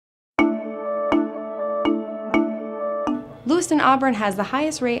Lewiston-Auburn has the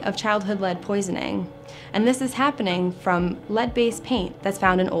highest rate of childhood lead poisoning, and this is happening from lead-based paint that's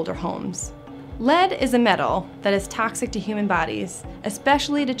found in older homes. Lead is a metal that is toxic to human bodies,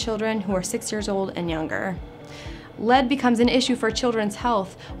 especially to children who are 6 years old and younger. Lead becomes an issue for children's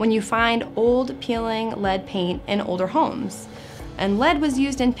health when you find old, peeling lead paint in older homes. And lead was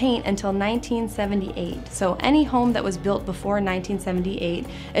used in paint until 1978, so any home that was built before 1978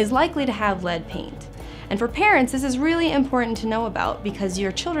 is likely to have lead paint. And for parents, this is really important to know about because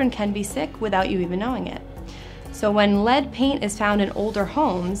your children can be sick without you even knowing it. So when lead paint is found in older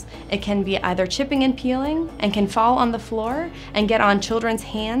homes, it can be either chipping and peeling and can fall on the floor and get on children's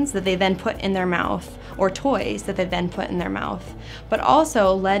hands that they then put in their mouth, or toys that they then put in their mouth. But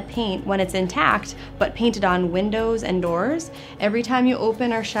also lead paint, when it's intact but painted on windows and doors, every time you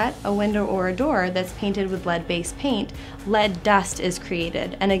open or shut a window or a door that's painted with lead-based paint, lead dust is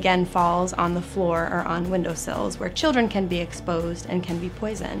created and again falls on the floor or on windowsills where children can be exposed and can be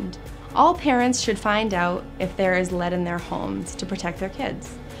poisoned. All parents should find out if there is lead in their homes to protect their kids.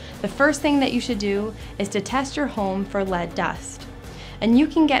 The first thing that you should do is to test your home for lead dust. And you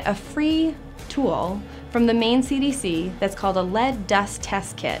can get a free tool from the Maine CDC that's called a lead dust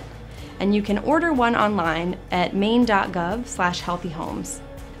test kit. And you can order one online at maine.gov/healthyhomes.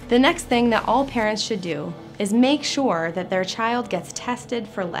 The next thing that all parents should do is make sure that their child gets tested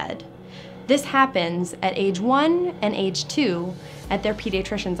for lead. This happens at age 1 and age 2 at their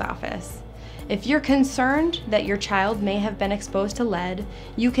pediatrician's office. If you're concerned that your child may have been exposed to lead,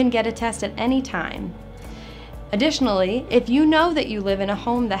 you can get a test at any time. Additionally, if you know that you live in a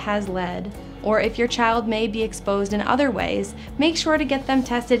home that has lead, or if your child may be exposed in other ways, make sure to get them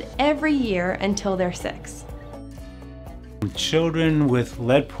tested every year until they're 6. Children with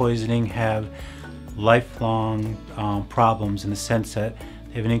lead poisoning have lifelong problems in the sense that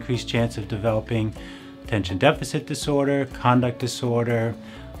they have an increased chance of developing attention deficit disorder, conduct disorder,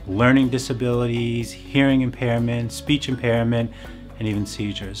 learning disabilities, hearing impairment, speech impairment, and even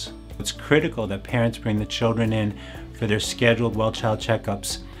seizures. It's critical that parents bring the children in for their scheduled well-child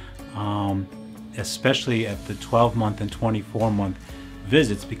checkups, especially at the 12-month and 24-month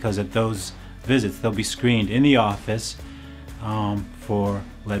visits, because at those visits they'll be screened in the office for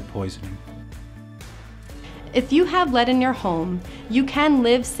lead poisoning. If you have lead in your home, you can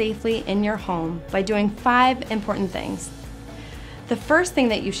live safely in your home by doing 5 important things. The first thing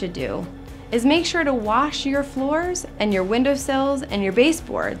that you should do is make sure to wash your floors and your windowsills and your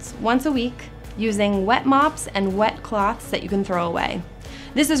baseboards once a week using wet mops and wet cloths that you can throw away.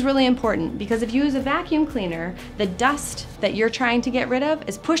 This is really important because if you use a vacuum cleaner, the dust that you're trying to get rid of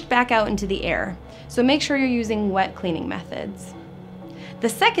is pushed back out into the air. So make sure you're using wet cleaning methods. The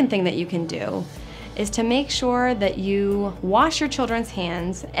second thing that you can do is to make sure that you wash your children's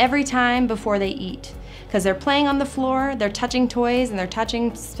hands every time before they eat, because they're playing on the floor, they're touching toys, and they're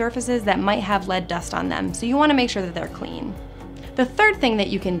touching surfaces that might have lead dust on them, so you want to make sure that they're clean. The third thing that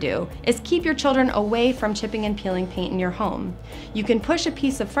you can do is keep your children away from chipping and peeling paint in your home. You can push a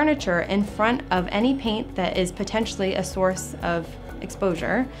piece of furniture in front of any paint that is potentially a source of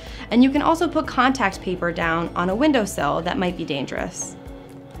exposure, and you can also put contact paper down on a windowsill that might be dangerous.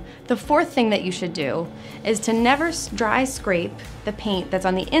 The fourth thing that you should do is to never dry scrape the paint that's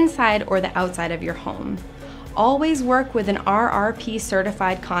on the inside or the outside of your home. Always work with an RRP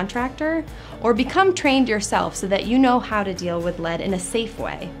certified contractor or become trained yourself so that you know how to deal with lead in a safe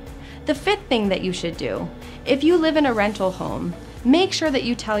way. The fifth thing that you should do, if you live in a rental home, make sure that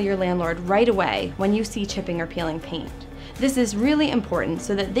you tell your landlord right away when you see chipping or peeling paint. This is really important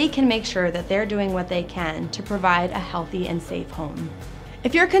so that they can make sure that they're doing what they can to provide a healthy and safe home.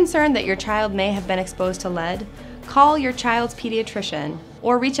 If you're concerned that your child may have been exposed to lead, call your child's pediatrician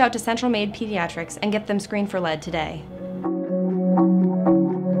or reach out to Central Maine Pediatrics and get them screened for lead today.